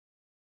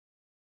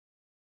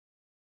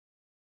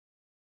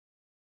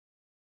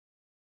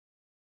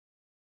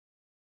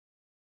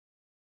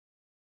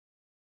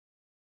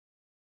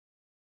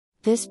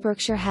This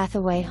Berkshire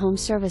Hathaway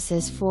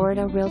HomeServices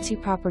Florida Realty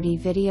property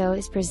video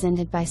is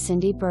presented by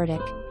Cindy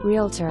Burdick,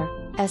 Realtor,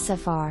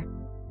 SFR.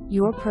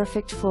 Your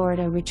perfect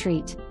Florida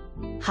retreat.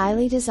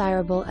 Highly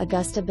desirable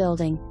Augusta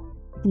building.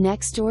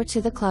 Next door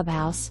to the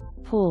clubhouse,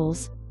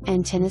 pools,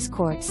 and tennis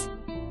courts.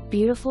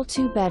 Beautiful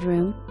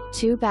 2-bedroom,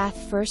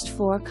 2-bath first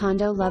floor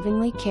condo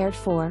lovingly cared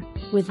for,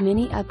 with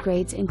many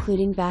upgrades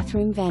including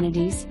bathroom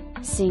vanities,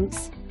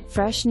 sinks,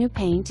 fresh new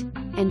paint,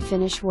 and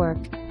finish work.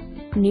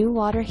 New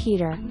water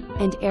heater,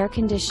 and air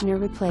conditioner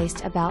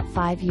replaced about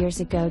 5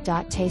 years ago.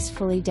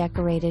 Tastefully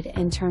decorated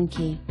and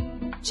turnkey.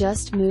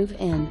 Just move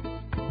in.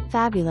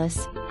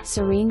 Fabulous,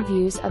 serene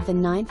views of the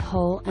 9th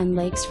hole and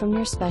lakes from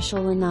your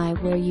special lanai,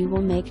 where you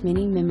will make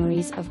many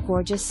memories of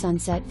gorgeous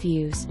sunset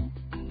views.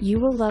 You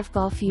will love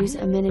Golfview's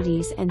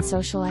amenities and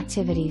social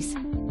activities.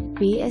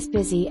 Be as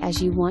busy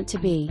as you want to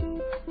be.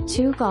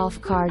 2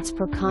 golf carts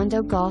per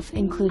condo, golf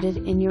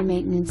included in your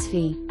maintenance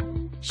fee.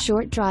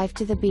 Short drive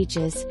to the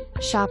beaches,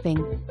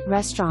 shopping,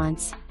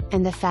 restaurants,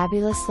 and the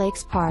fabulous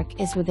Lakes Park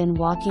is within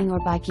walking or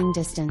biking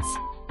distance.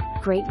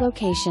 Great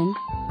location,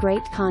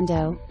 great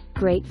condo,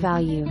 great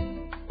value.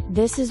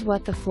 This is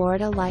what the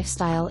Florida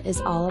lifestyle is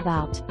all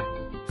about.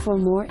 For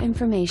more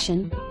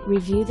information,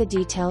 review the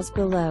details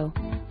below.